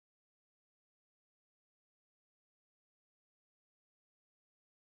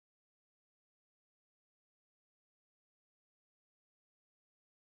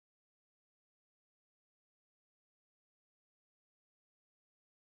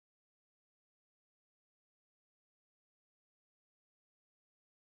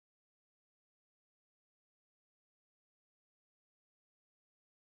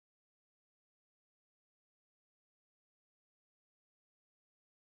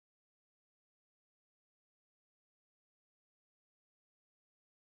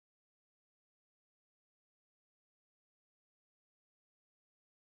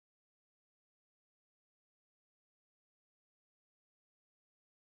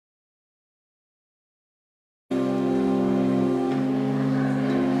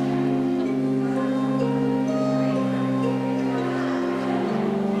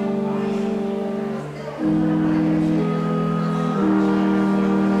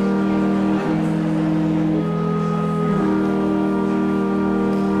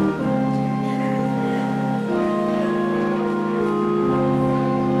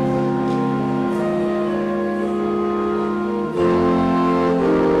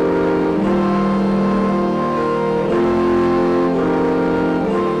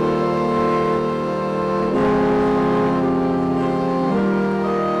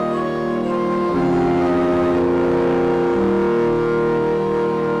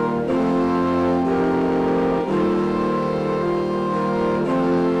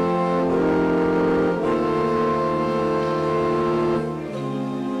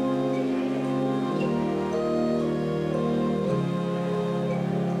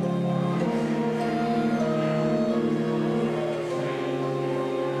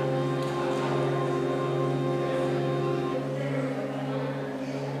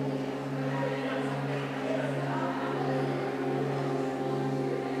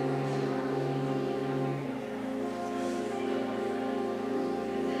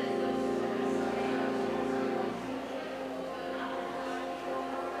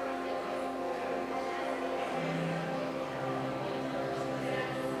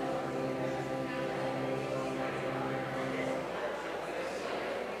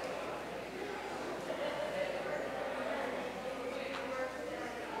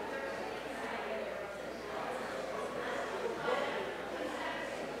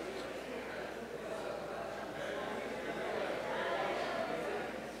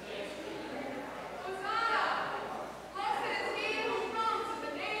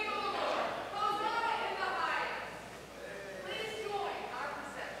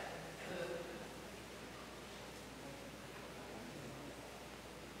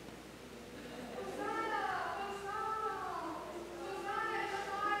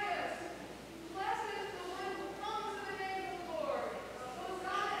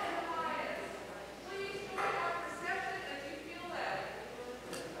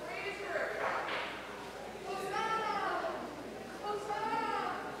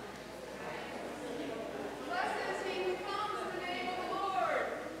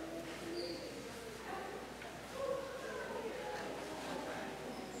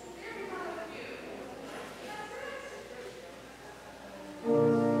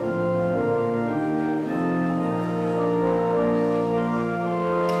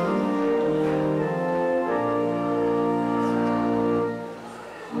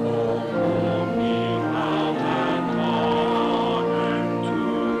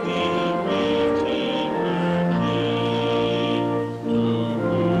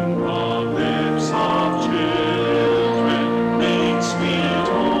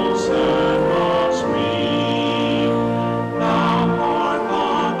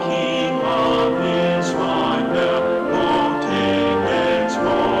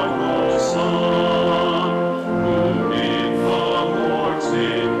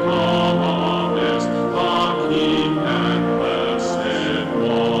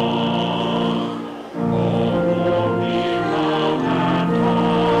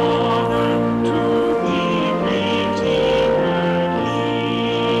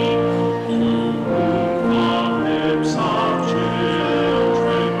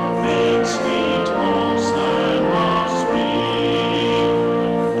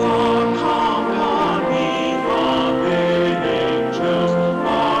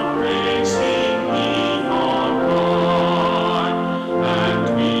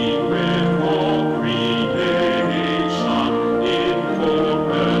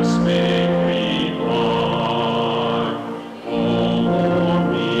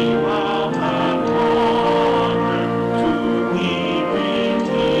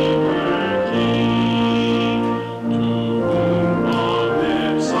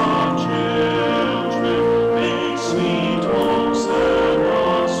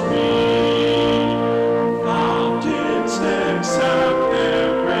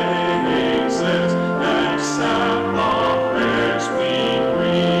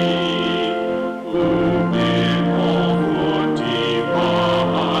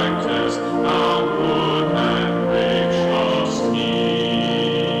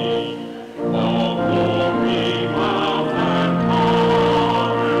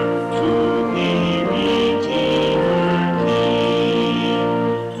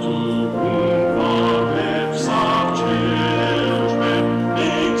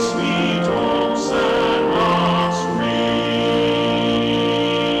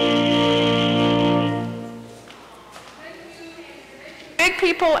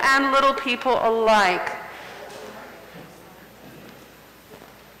people and little people alike.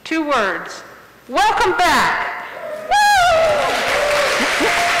 2 words. Welcome back. Woo!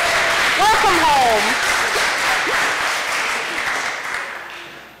 Welcome home.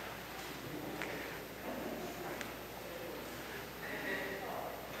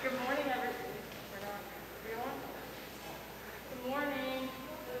 Good morning, everyone. Good morning.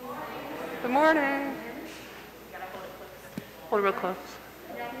 Good morning. Hold it real close.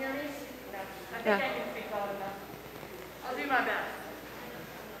 Can y'all hear me? No. I think Yeah. I can speak loud enough. I'll do my best.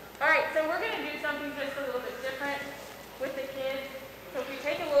 All right, so we're going to do something just a little bit different with the kids. So if we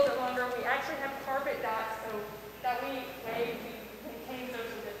take a little bit longer, we actually have carpet dots so that we maintain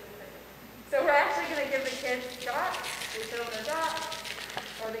social distancing. So we're actually going to give the kids dots. They sit on their dots,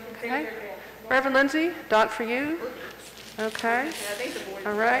 or they can say Okay. their name. Reverend Lindsay, dot for you. Okay. Yeah, I think the boys.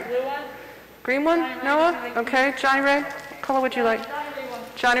 All right. Blue one? Green one, Noah? Okay. Johnny Ray, what color would you like?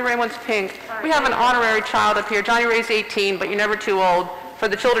 Johnny Ray wants pink. We have an honorary child up here. Johnny Ray's 18, but you're never too old for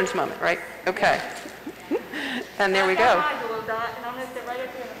the children's moment, right? Okay. And there we go. A little dot, and I'm going to sit right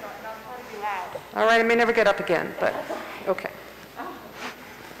up here in the front, and I'll try to be loud. All right, I may never get up again, but okay.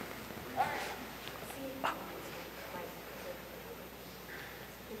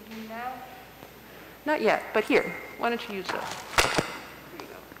 Now, Not yet, but here. Why don't you use this?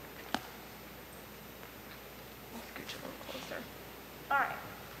 scooch a little closer. All right.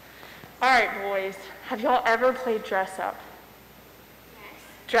 All right, boys. Have y'all ever played dress up? Yes.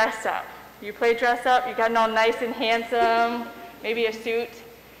 Dress up. You play dress up, you got it all nice and handsome, maybe a suit,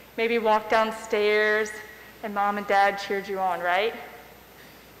 maybe walk downstairs, and mom and dad cheered you on, right?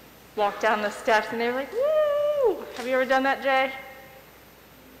 Walk down the steps, and they were like, woo! Have you ever done that, Jay?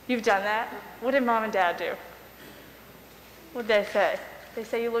 You've done that? What did mom and dad do? What did they say? They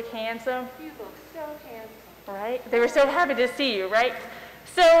say you look handsome? You look so handsome. Right? They were so happy to see you, right?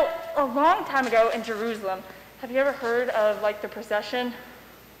 So a long time ago in Jerusalem, have you ever heard of like the procession?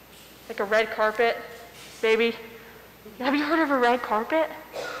 Like a red carpet, baby? Have you heard of a red carpet?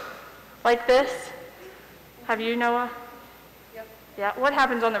 Like this? Have you, Noah? Yep. Yeah, what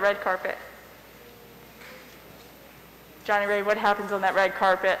happens on the red carpet? Johnny Ray, what happens on that red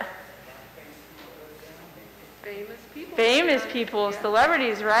carpet? Famous people. Famous people,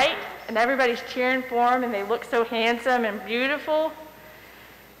 celebrities, right? And everybody's cheering for them, and they look so handsome and beautiful.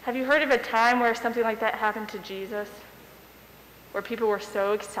 Have you heard of a time where something like that happened to Jesus? Where people were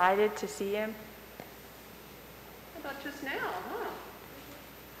so excited to see him? How about just now, huh?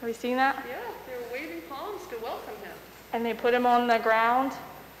 Have you seen that? Yeah, they were waving palms to welcome him. And they put him on the ground.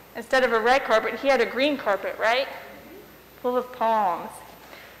 Instead of a red carpet, he had a green carpet, right? Full of palms.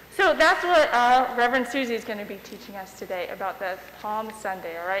 So that's what Reverend Susie is going to be teaching us today about the Palm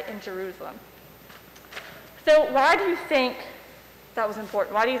Sunday, all right, in Jerusalem. So why do you think that was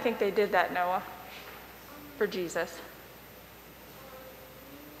important? Why do you think they did that, Noah, for Jesus?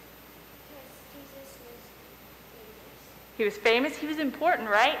 He was famous. He was important,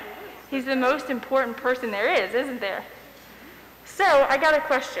 right? He's the most important person there is, isn't there? So I got a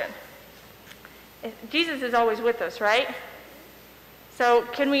question. Jesus is always with us, right? So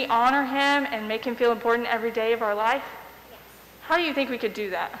can we honor him and make him feel important every day of our life? Yes. How do you think we could do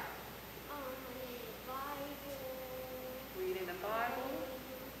that? Reading the Bible,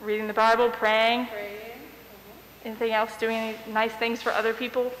 Reading the Bible, praying, praying. anything else, doing any nice things for other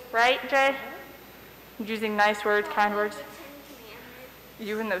people, right, Jay? Using nice words, kind words.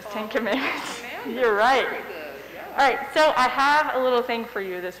 You and those 10 Commandments. You're right. Very good, yeah. All right, so I have a little thing for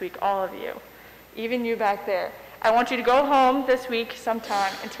you this week, all of you, even you back there. I want you to go home this week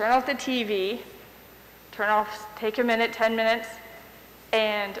sometime and turn off the TV, take a minute, 10 minutes,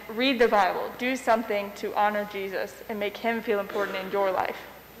 and read the Bible. Do something to honor Jesus and make him feel important in your life,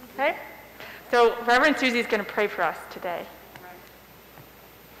 okay? So Reverend Susie is going to pray for us today.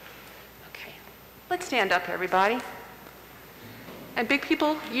 Okay, let's stand up, everybody. And big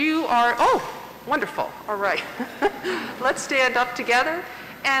people, you are, oh, wonderful, all right. Let's stand up together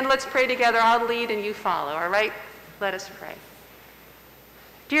and let's pray together. I'll lead and you follow, all right? Let us pray.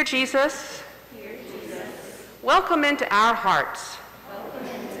 Dear Jesus, welcome into our hearts.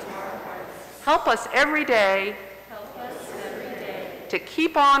 Help us every day to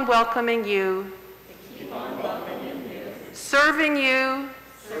keep on welcoming you, serving you,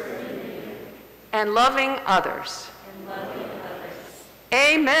 and loving others.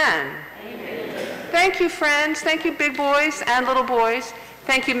 Amen. Thank you, friends. Thank you, big boys and little boys.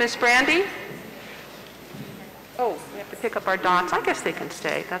 Thank you, Miss Brandy. Oh, we have to pick up our dots. I guess they can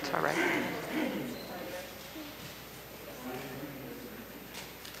stay. That's all right.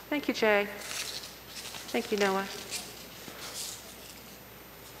 Thank you, Jay. Thank you, Noah.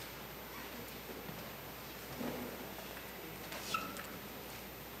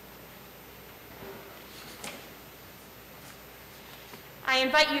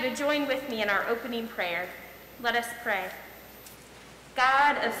 invite you to join with me in our opening prayer. Let us pray.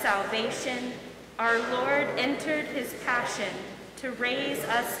 God of salvation, our Lord entered his passion to raise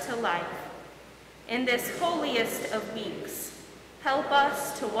us to life. In this holiest of weeks, help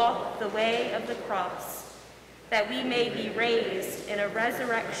us to walk the way of the cross, that we may be raised in a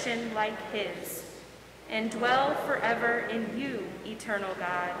resurrection like his, and dwell forever in you, eternal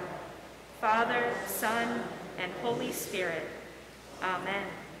God, Father, Son, and Holy Spirit. Amen.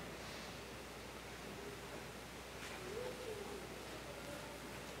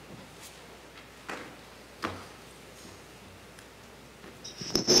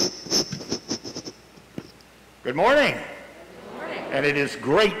 Good morning. Good morning. And it is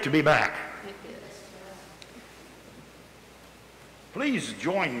great to be back. Please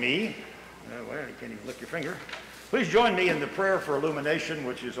join me. Well, you can't even lick your finger. Please join me in the prayer for illumination,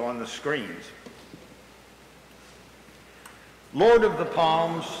 which is on the screens. Lord of the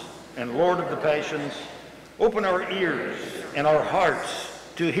palms and Lord of the passions, open our ears and our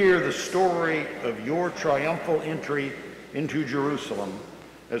hearts to hear the story of your triumphal entry into Jerusalem,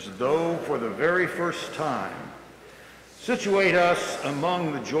 as though for the very first time. Situate us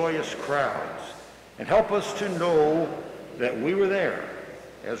among the joyous crowds and help us to know that we were there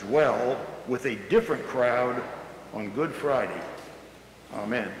as well with a different crowd on Good Friday.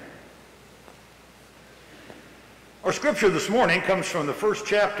 Amen. Our scripture this morning comes from the first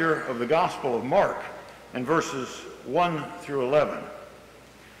chapter of the Gospel of Mark and verses 1 through 11.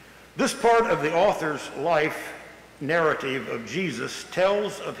 This part of the author's life narrative of Jesus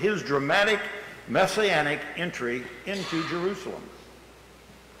tells of his dramatic messianic entry into Jerusalem.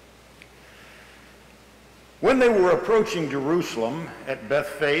 When they were approaching Jerusalem at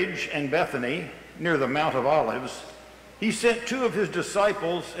Bethphage and Bethany, near the Mount of Olives, he sent two of his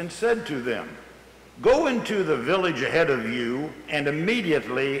disciples and said to them, "Go into the village ahead of you, and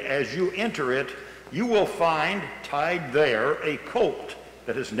immediately as you enter it, you will find tied there a colt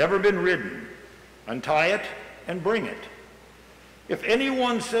that has never been ridden. Untie it and bring it. If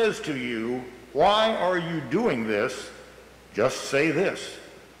anyone says to you, 'Why are you doing this?' just say this,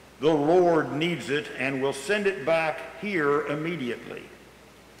 'The Lord needs it and will send it back here immediately.'"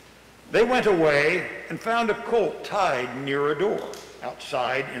 They went away and found a colt tied near a door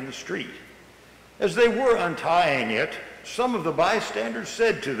outside in the street. As they were untying it, some of the bystanders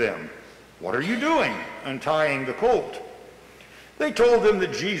said to them, "What are you doing, untying the colt?" They told them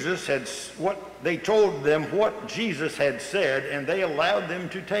what Jesus had said, and they allowed them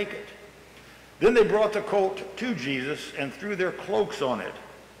to take it. Then they brought the colt to Jesus and threw their cloaks on it,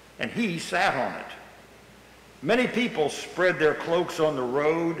 and he sat on it. Many people spread their cloaks on the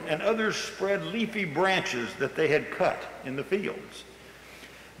road, and others spread leafy branches that they had cut in the fields.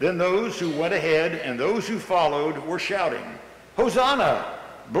 Then those who went ahead and those who followed were shouting, "Hosanna!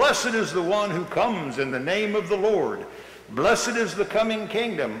 Blessed is the one who comes in the name of the Lord. Blessed is the coming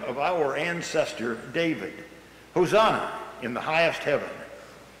kingdom of our ancestor David. Hosanna in the highest heaven."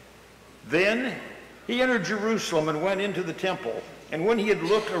 Then he entered Jerusalem and went into the temple. And when he had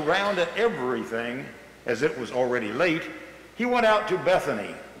looked around at everything, as it was already late, he went out to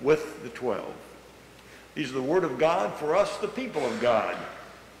Bethany with the 12. These are the word of God for us, the people of God.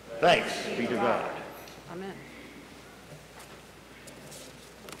 Thanks be to God. Amen.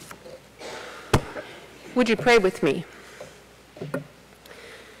 Would you pray with me?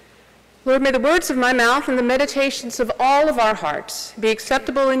 Lord, may the words of my mouth and the meditations of all of our hearts be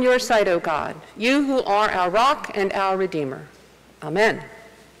acceptable in your sight, O God, you who are our rock and our Redeemer. Amen.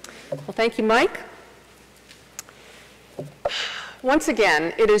 Well, thank you, Mike. Once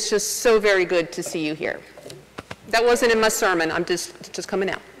again, it is just so very good to see you here. That wasn't in my sermon, it's just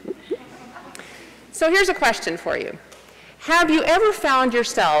coming out. So here's a question for you. Have you ever found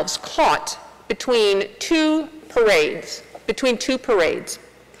yourselves caught between two parades?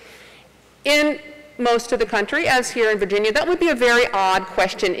 In most of the country, as here in Virginia, that would be a very odd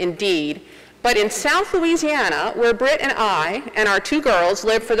question indeed. But in South Louisiana, where Britt and I and our two girls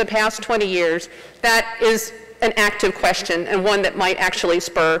lived for the past 20 years, that is an active question and one that might actually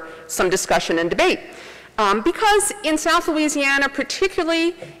spur some discussion and debate. Because in South Louisiana,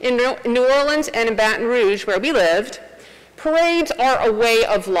 particularly in New Orleans and in Baton Rouge, where we lived, parades are a way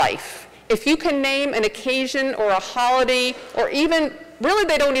of life. If you can name an occasion or a holiday, or even, really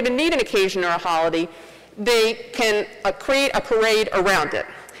they don't even need an occasion or a holiday, they can create a parade around it.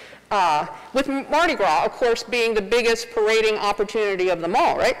 With Mardi Gras, of course, being the biggest parading opportunity of them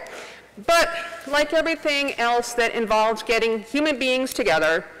all, right? But like everything else that involves getting human beings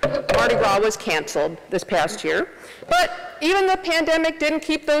together, Mardi Gras was canceled this past year. But even the pandemic didn't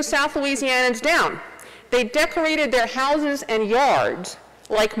keep those South Louisianans down. They decorated their houses and yards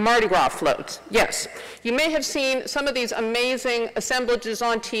like Mardi Gras floats. Yes, you may have seen some of these amazing assemblages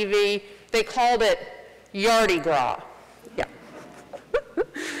on TV. They called it Yardi Gras. Yeah.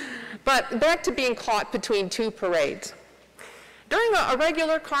 But back to being caught between two parades. During a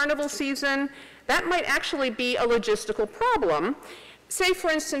regular carnival season, that might actually be a logistical problem. Say, for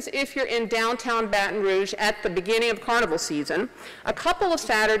instance, if you're in downtown Baton Rouge at the beginning of carnival season, a couple of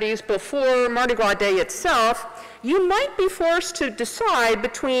Saturdays before Mardi Gras Day itself, you might be forced to decide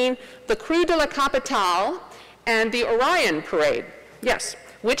between the Creux de la Capitale and the Orion Parade. Yes,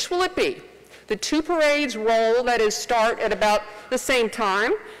 which will it be? The two parades roll, that is, start at about the same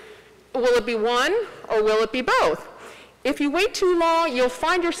time. Will it be one, or will it be both? If you wait too long, you'll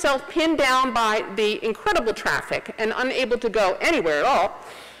find yourself pinned down by the incredible traffic and unable to go anywhere at all.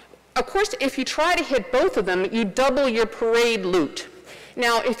 Of course, if you try to hit both of them, you double your parade loot.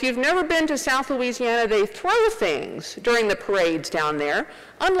 Now, if you've never been to South Louisiana, they throw things during the parades down there.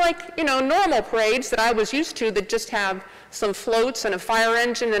 Unlike, normal parades that I was used to that just have some floats and a fire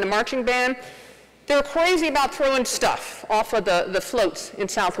engine and a marching band, they're crazy about throwing stuff off of the floats in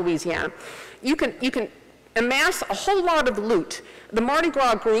South Louisiana. You can amass a whole lot of loot. The Mardi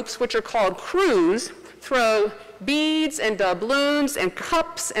Gras groups, which are called crews, throw beads and doubloons and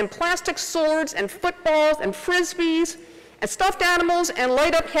cups and plastic swords and footballs and frisbees and stuffed animals and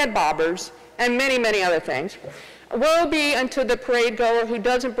light-up head bobbers and many, many other things. Woe be unto the parade goer who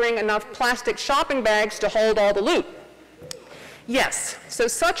doesn't bring enough plastic shopping bags to hold all the loot. Yes, so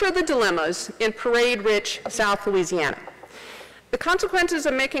such are the dilemmas in parade-rich South Louisiana. The consequences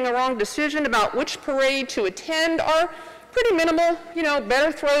of making a wrong decision about which parade to attend are pretty minimal,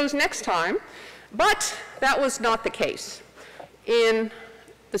 better throws next time. But that was not the case. In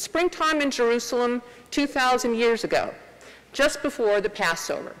the springtime in Jerusalem 2,000 years ago, just before the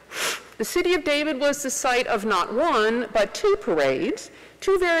Passover, the city of David was the site of not one, but two parades,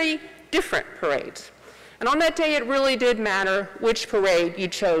 two very different parades. And on that day, it really did matter which parade you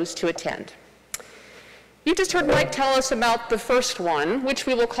chose to attend. You just heard Mike tell us about the first one, which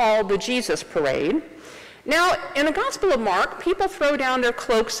we will call the Jesus Parade. Now, in the Gospel of Mark, people throw down their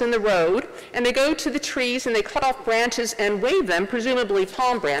cloaks in the road, and they go to the trees and they cut off branches and wave them, presumably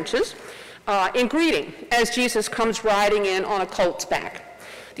palm branches, in greeting as Jesus comes riding in on a colt's back.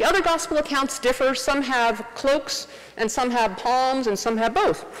 The other Gospel accounts differ. Some have cloaks, and some have palms, and some have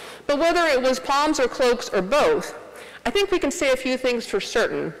both. But whether it was palms or cloaks or both, I think we can say a few things for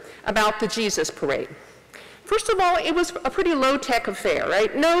certain about the Jesus Parade. First of all, it was a pretty low-tech affair,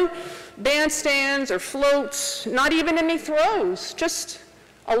 right? No bandstands or floats, not even any throws, just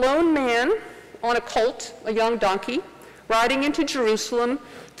a lone man on a colt, a young donkey, riding into Jerusalem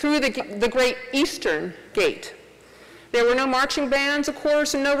through the great Eastern Gate. There were no marching bands, of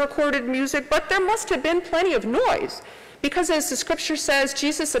course, and no recorded music, but there must have been plenty of noise, because as the scripture says,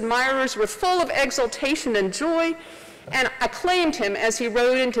 Jesus' admirers were full of exultation and joy and acclaimed him as he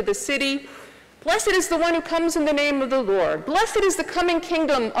rode into the city. Blessed is the one who comes in the name of the Lord. Blessed is the coming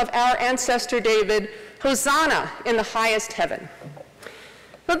kingdom of our ancestor David. Hosanna in the highest heaven.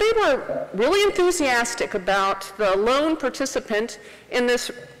 But they were really enthusiastic about the lone participant in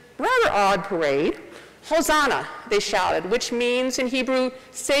this rather odd parade. Hosanna, they shouted, which means in Hebrew,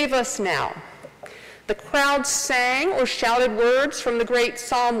 save us now. The crowd sang or shouted words from the great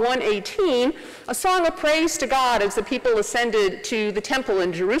Psalm 118, a song of praise to God as the people ascended to the temple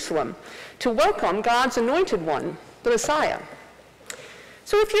in Jerusalem to welcome God's anointed one, the Messiah.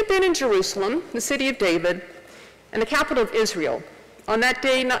 So if you've been in Jerusalem, the city of David, and the capital of Israel, on that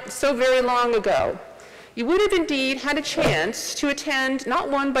day not so very long ago, you would have indeed had a chance to attend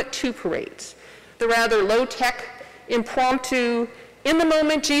not one but two parades. The rather low-tech, impromptu,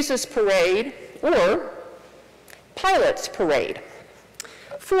 in-the-moment Jesus parade, or Pilate's parade.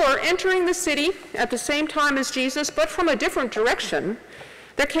 For entering the city at the same time as Jesus, but from a different direction,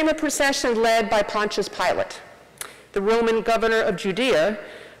 there came a procession led by Pontius Pilate, the Roman governor of Judea,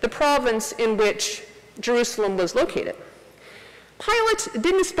 the province in which Jerusalem was located. Pilate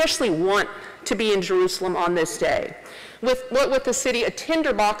didn't especially want to be in Jerusalem on this day, with the city a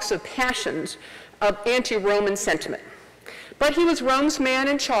tinderbox of passions of anti-Roman sentiment. But he was Rome's man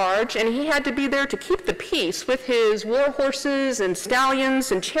in charge, and he had to be there to keep the peace with his war horses and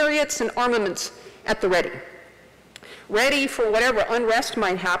stallions and chariots and armaments at the ready for whatever unrest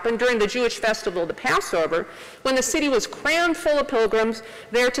might happen during the Jewish festival of the Passover, when the city was crammed full of pilgrims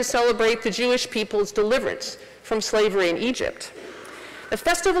there to celebrate the Jewish people's deliverance from slavery in Egypt. The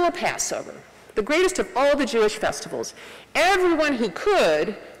festival of Passover, the greatest of all the Jewish festivals, everyone who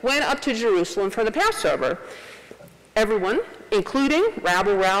could went up to Jerusalem for the Passover. Everyone, including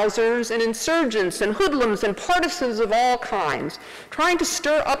rabble-rousers and insurgents and hoodlums and partisans of all kinds, trying to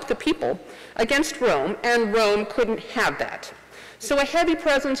stir up the people against Rome, and Rome couldn't have that. So a heavy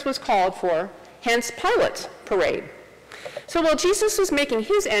presence was called for, hence Pilate's parade. So while Jesus was making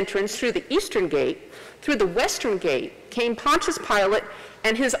his entrance through the eastern gate, through the western gate came Pontius Pilate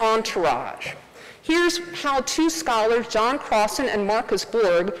and his entourage. Here's how two scholars, John Crossan and Marcus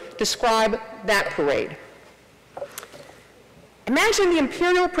Borg, describe that parade. Imagine the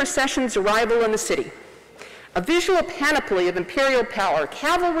imperial procession's arrival in the city. A visual panoply of imperial power,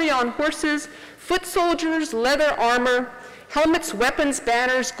 cavalry on horses, foot soldiers, leather armor, helmets, weapons,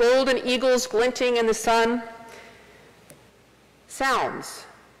 banners, golden eagles glinting in the sun. Sounds,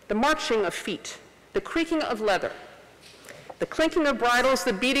 the marching of feet, the creaking of leather, the clinking of bridles,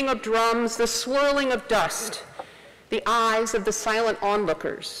 the beating of drums, the swirling of dust, the eyes of the silent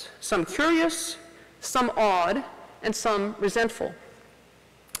onlookers, some curious, some awed, and some resentful.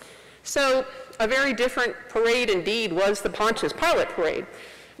 So a very different parade indeed was the Pontius Pilate parade.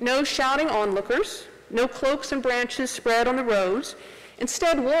 No shouting onlookers, no cloaks and branches spread on the roads.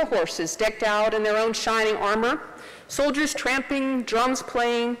 Instead, war horses decked out in their own shining armor, soldiers tramping, drums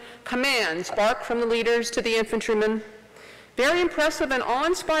playing, commands barked from the leaders to the infantrymen. Very impressive and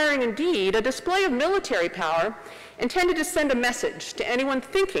awe-inspiring indeed, a display of military power intended to send a message to anyone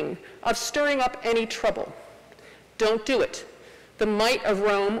thinking of stirring up any trouble. Don't do it. The might of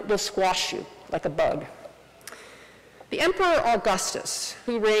Rome will squash you like a bug. The Emperor Augustus,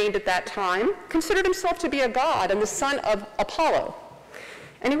 who reigned at that time, considered himself to be a god and the son of Apollo,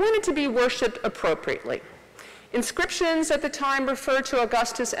 and he wanted to be worshipped appropriately. Inscriptions at the time referred to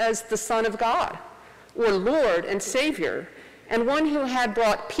Augustus as the Son of God, or Lord and Savior, and one who had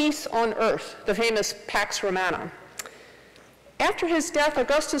brought peace on earth, the famous Pax Romana. After his death,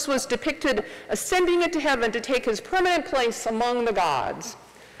 Augustus was depicted ascending into heaven to take his permanent place among the gods.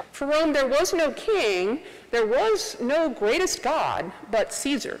 For Rome, there was no king, there was no greatest god, but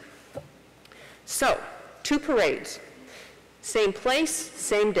Caesar. So, two parades, same place,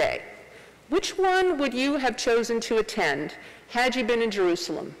 same day. Which one would you have chosen to attend had you been in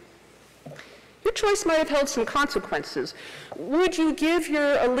Jerusalem? Your choice might have held some consequences. Would you give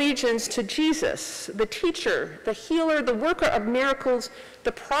your allegiance to Jesus, the teacher, the healer, the worker of miracles,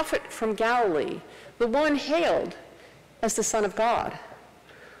 the prophet from Galilee, the one hailed as the Son of God?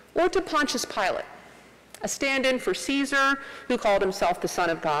 Or to Pontius Pilate, a stand-in for Caesar, who called himself the Son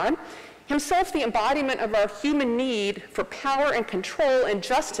of God, himself the embodiment of our human need for power and control and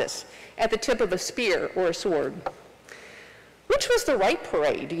justice at the tip of a spear or a sword? Which was the right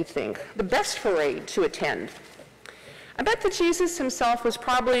parade, do you think, the best parade to attend? I bet that Jesus himself was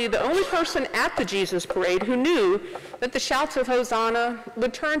probably the only person at the Jesus parade who knew that the shouts of Hosanna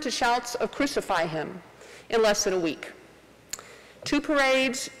would turn to shouts of crucify him in less than a week. Two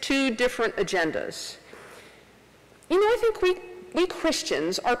parades, two different agendas. You know, I think we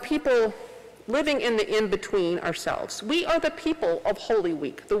Christians are people living in the in-between ourselves. We are the people of Holy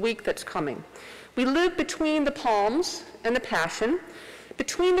Week, the week that's coming. We live between the Palms and the Passion,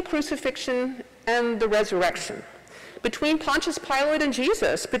 between the crucifixion and the resurrection, between Pontius Pilate and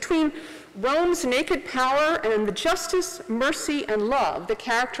Jesus, between Rome's naked power and the justice, mercy, and love that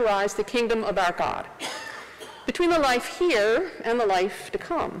characterize the kingdom of our God, between the life here and the life to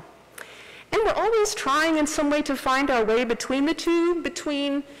come. And we're always trying in some way to find our way between the two,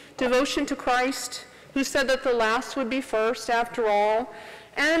 between devotion to Christ, who said that the last would be first after all,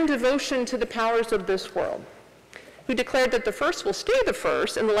 and devotion to the powers of this world, who declared that the first will stay the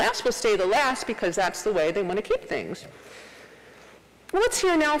first and the last will stay the last because that's the way they want to keep things. Well, let's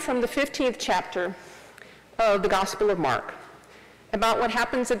hear now from the 15th chapter of the Gospel of Mark about what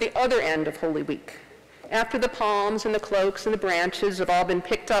happens at the other end of Holy Week, after the palms and the cloaks and the branches have all been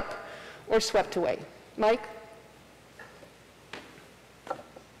picked up or swept away. Mike?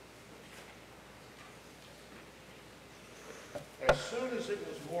 As soon as it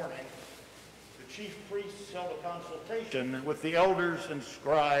was morning, the chief priests held a consultation with the elders and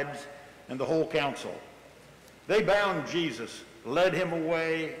scribes and the whole council. They bound Jesus, led him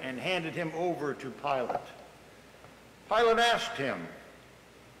away, and handed him over to Pilate. Pilate asked him,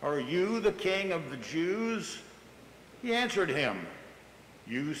 "Are you the king of the Jews?" He answered him,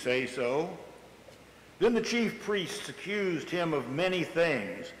 "You say so." Then the chief priests accused him of many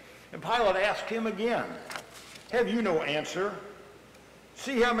things, and Pilate asked him again, "Have you no answer?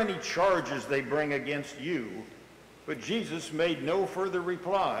 See how many charges they bring against you." But Jesus made no further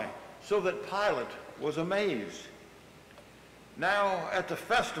reply, so that Pilate was amazed. Now, at the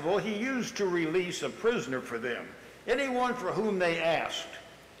festival, he used to release a prisoner for them, anyone for whom they asked.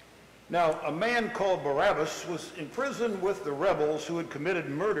 Now, a man called Barabbas was in prison with the rebels who had committed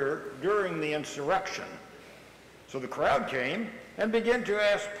murder during the insurrection. So the crowd came and began to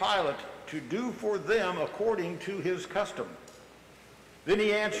ask Pilate to do for them according to his custom. Then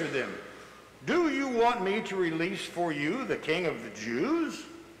he answered them, "Do you want me to release for you the king of the Jews?"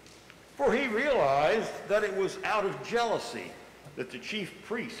 For he realized that it was out of jealousy that the chief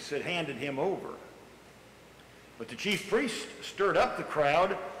priests had handed him over. But the chief priests stirred up the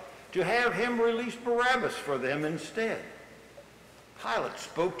crowd to have him release Barabbas for them instead. Pilate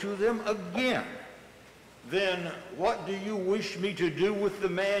spoke to them again. "Then what do you wish me to do with the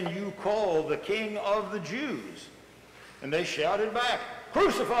man you call the King of the Jews?" And they shouted back,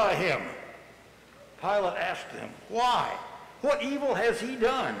 "Crucify him!" Pilate asked them, "Why? What evil has he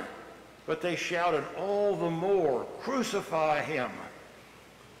done?" But they shouted all the more, "Crucify him!"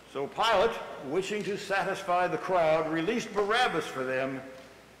 So Pilate, wishing to satisfy the crowd, released Barabbas for them,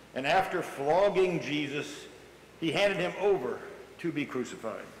 and after flogging Jesus, he handed him over to be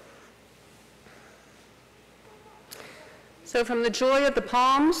crucified. So from the joy of the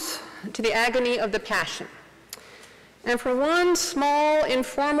palms to the agony of the passion, and from one small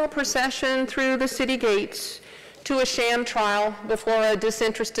informal procession through the city gates to a sham trial before a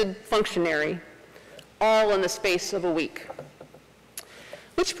disinterested functionary, all in the space of a week.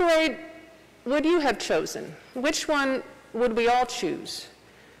 Which parade would you have chosen? Which one would we all choose?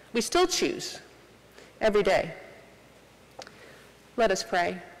 We still choose every day. Let us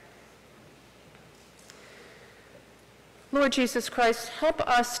pray. Lord Jesus Christ, help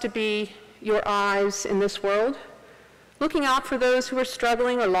us to be your eyes in this world, looking out for those who are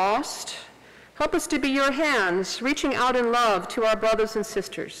struggling or lost. Help us to be your hands, reaching out in love to our brothers and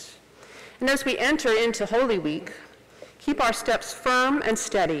sisters. And as we enter into Holy Week, keep our steps firm and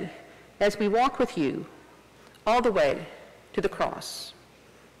steady as we walk with you all the way to the cross.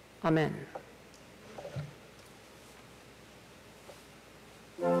 Amen.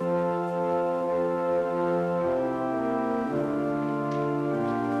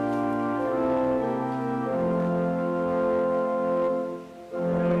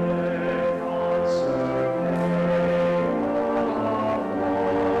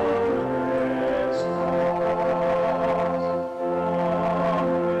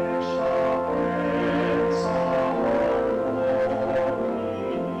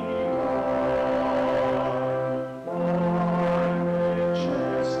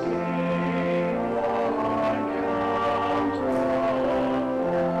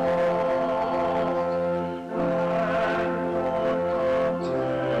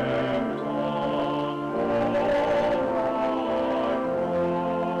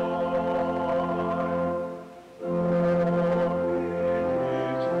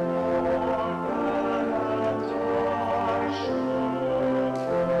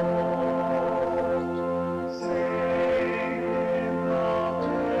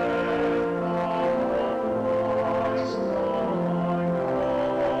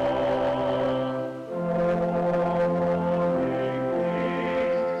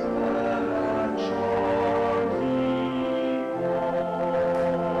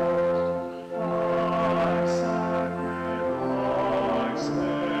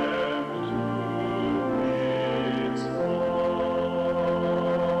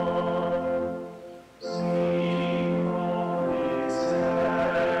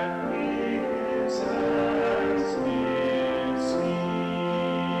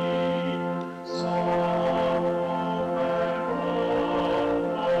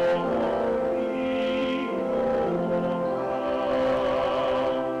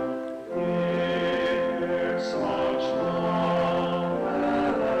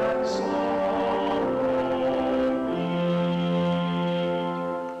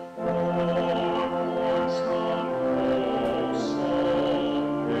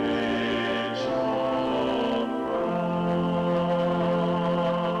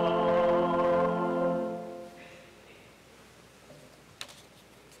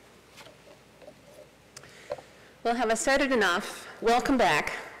 Well, have I said it enough? Welcome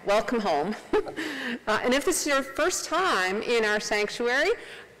back. Welcome home. And if this is your first time in our sanctuary,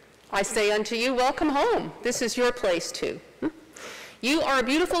 I say unto you, welcome home. This is your place too. You are a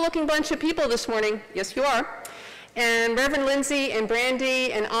beautiful looking bunch of people this morning. Yes, you are. And Reverend Lindsay and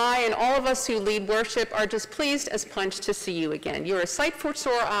Brandy and I and all of us who lead worship are just pleased as punch to see you again. You're a sight for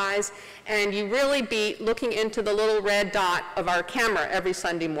sore eyes, and you really beat looking into the little red dot of our camera every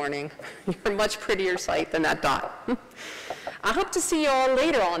Sunday morning. You're a much prettier sight than that dot. I hope to see you all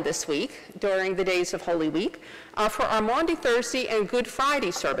later on this week during the days of Holy Week for our Maundy Thursday and Good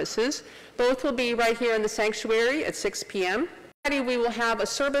Friday services. Both will be right here in the sanctuary at 6 p.m. We will have a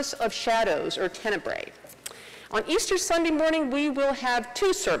service of shadows, or tenebrae. On Easter Sunday morning, we will have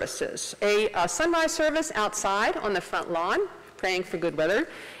two services, a sunrise service outside on the front lawn, praying for good weather,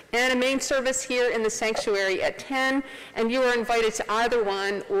 and a main service here in the sanctuary at 10, and you are invited to either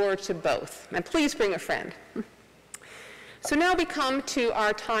one or to both. And please bring a friend. So now we come to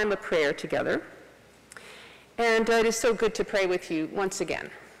our time of prayer together, and it is so good to pray with you once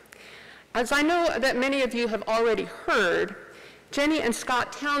again. As I know that many of you have already heard, Jenny and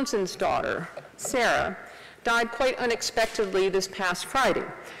Scott Townsend's daughter, Sarah, died quite unexpectedly this past Friday.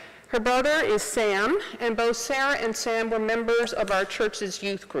 Her brother is Sam, and both Sarah and Sam were members of our church's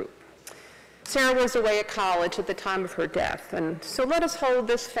youth group. Sarah was away at college at the time of her death, and so let us hold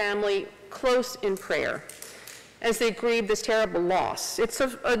this family close in prayer as they grieve this terrible loss. It's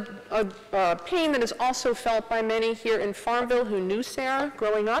a pain that is also felt by many here in Farmville who knew Sarah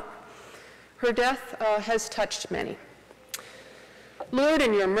growing up. Her death has touched many. Lord,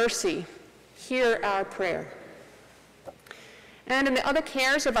 in your mercy, hear our prayer. And in the other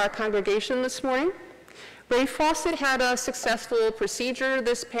cares of our congregation this morning, Ray Fawcett had a successful procedure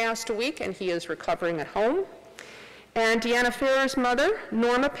this past week, and he is recovering at home. And Deanna Farrer's mother,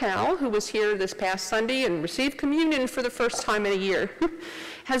 Norma Powell, who was here this past Sunday and received communion for the first time in a year,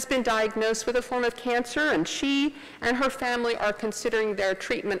 has been diagnosed with a form of cancer, and she and her family are considering their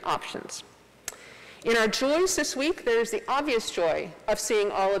treatment options. In our joys this week, there's the obvious joy of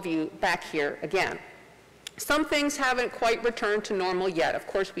seeing all of you back here again. Some things haven't quite returned to normal yet. Of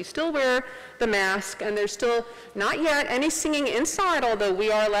course, we still wear the mask, and there's still not yet any singing inside, although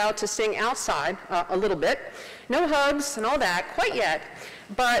we are allowed to sing outside a little bit. No hugs and all that quite yet.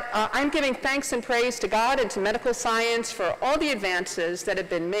 But I'm giving thanks and praise to God and to medical science for all the advances that have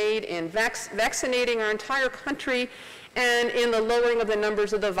been made in vaccinating our entire country and in the lowering of the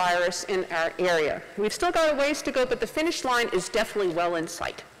numbers of the virus in our area. We've still got a ways to go, but the finish line is definitely well in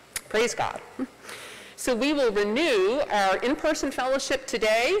sight. Praise God. So we will renew our in-person fellowship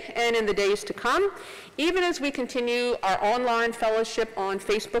today and in the days to come, even as we continue our online fellowship on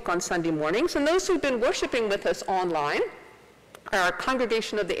Facebook on Sunday mornings. And those who've been worshiping with us online, our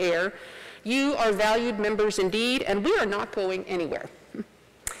Congregation of the Air, you are valued members indeed, and we are not going anywhere.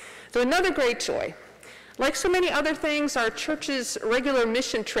 So another great joy. Like so many other things, our church's regular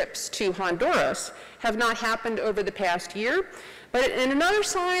mission trips to Honduras have not happened over the past year. But in another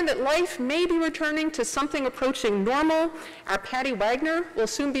sign that life may be returning to something approaching normal, our Patty Wagner will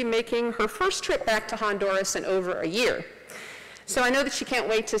soon be making her first trip back to Honduras in over a year. So I know that she can't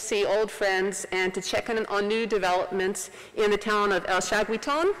wait to see old friends and to check in on new developments in the town of El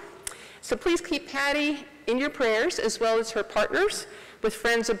Chaguiton. So please keep Patty in your prayers, as well as her partners with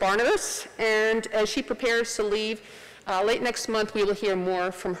Friends of Barnabas. And as she prepares to leave late next month, we will hear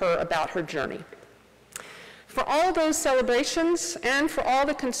more from her about her journey. For all those celebrations and for all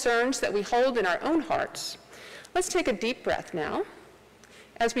the concerns that we hold in our own hearts, let's take a deep breath now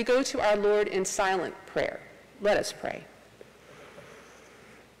as we go to our Lord in silent prayer. Let us pray.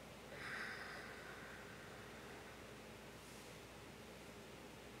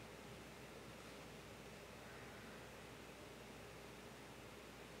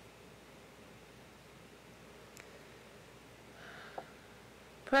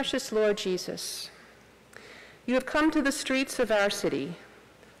 Precious Lord Jesus, you have come to the streets of our city,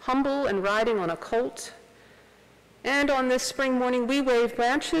 humble and riding on a colt, and on this spring morning we wave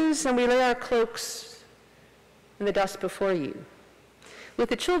branches and we lay our cloaks in the dust before you. With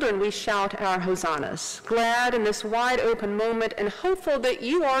the children we shout our hosannas, glad in this wide open moment and hopeful that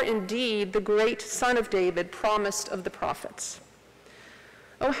you are indeed the great Son of David promised of the prophets.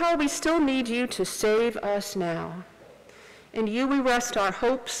 Oh, how we still need you to save us now. In you we rest our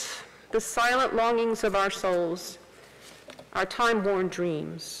hopes, the silent longings of our souls, our time-worn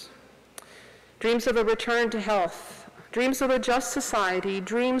dreams. Dreams of a return to health, dreams of a just society,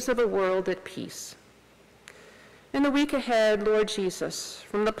 dreams of a world at peace. In the week ahead, Lord Jesus,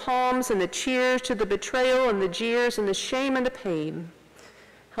 from the palms and the cheers to the betrayal and the jeers and the shame and the pain,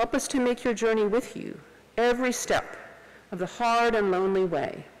 help us to make your journey with you every step of the hard and lonely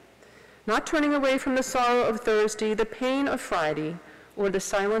way, not turning away from the sorrow of Thursday, the pain of Friday, or the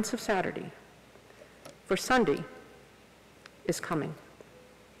silence of Saturday. For Sunday is coming.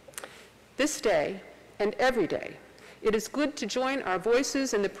 This day and every day, it is good to join our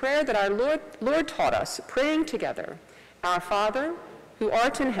voices in the prayer that our Lord taught us, praying together. Our Father, who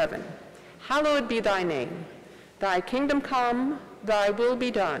art in heaven, hallowed be thy name. Thy kingdom come, thy will be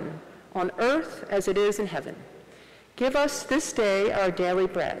done, on earth as it is in heaven. Give us this day our daily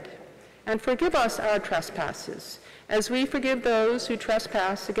bread, and forgive us our trespasses, as we forgive those who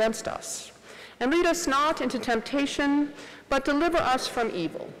trespass against us. And lead us not into temptation, but deliver us from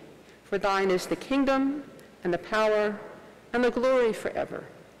evil. For thine is the kingdom, and the power, and the glory forever.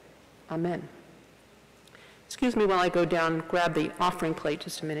 Amen. Excuse me while I go down and grab the offering plate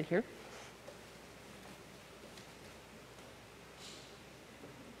just a minute here.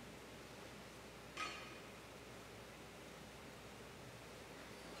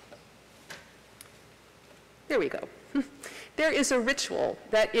 There we go. There is a ritual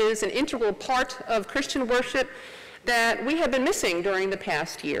that is an integral part of Christian worship that we have been missing during the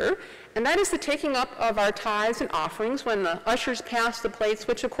past year, and that is the taking up of our tithes and offerings when the ushers pass the plates,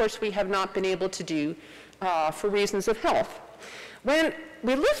 which of course we have not been able to do for reasons of health. When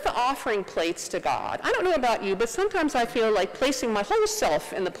we lift the offering plates to God, I don't know about you, but sometimes I feel like placing my whole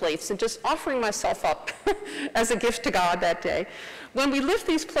self in the plates and just offering myself up as a gift to God that day. When we lift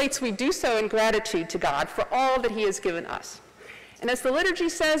these plates, we do so in gratitude to God for all that he has given us. And as the liturgy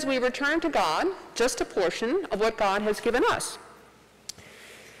says, we return to God just a portion of what God has given us.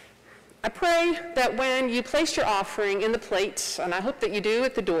 I pray that when you place your offering in the plates, and I hope that you do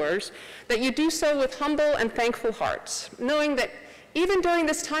at the doors, that you do so with humble and thankful hearts, knowing that even during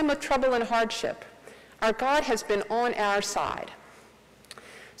this time of trouble and hardship, our God has been on our side.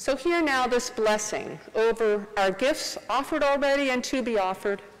 So hear now this blessing over our gifts offered already and to be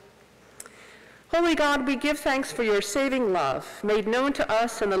offered. Holy God, we give thanks for your saving love made known to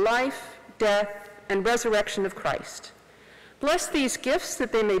us in the life, death, and resurrection of Christ. Bless these gifts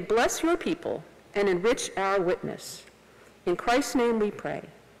that they may bless your people and enrich our witness. In Christ's name we pray.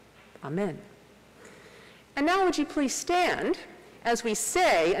 Amen. And now would you please stand as we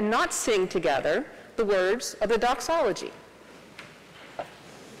say and not sing together the words of the doxology.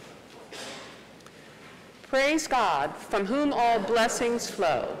 Praise God, from whom all blessings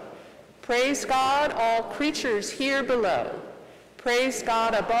flow. Praise God, all creatures here below. Praise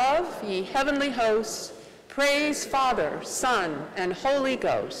God above, ye heavenly hosts. Praise Father, Son, and Holy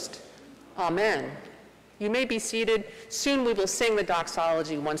Ghost. Amen. You may be seated. Soon we will sing the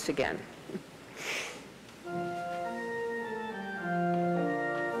doxology once again.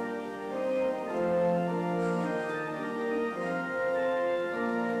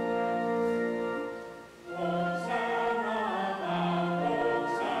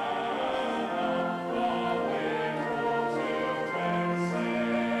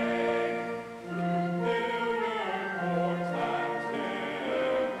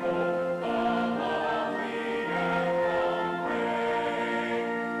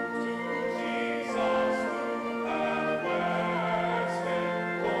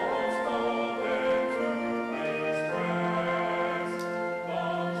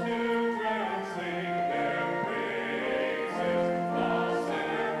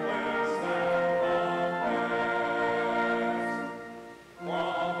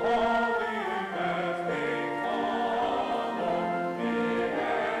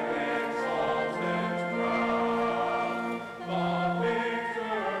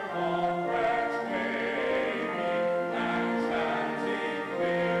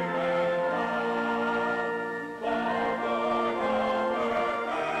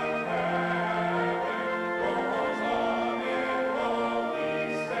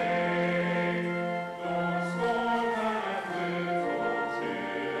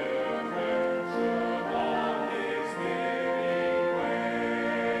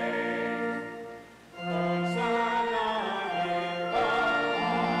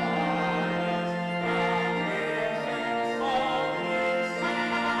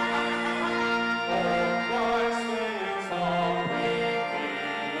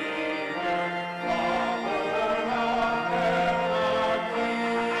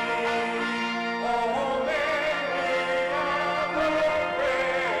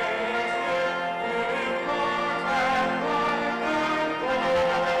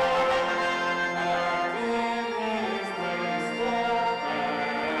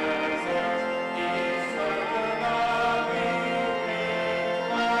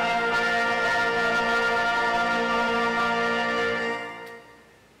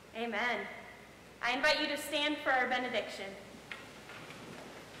 benediction.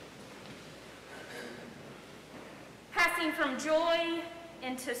 Passing from joy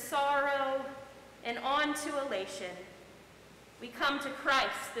into sorrow and on to elation, we come to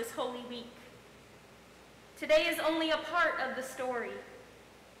Christ this Holy Week. Today is only a part of the story.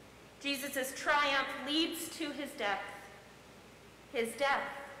 Jesus' triumph leads to his death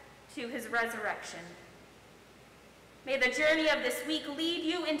to his resurrection. May the journey of this week lead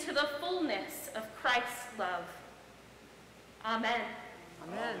you into the fullness of Christ's love. Amen.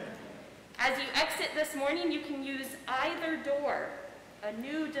 Amen. As you exit this morning, you can use either door a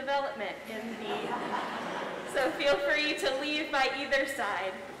new development in the, so feel free to leave by either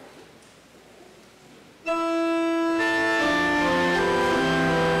side.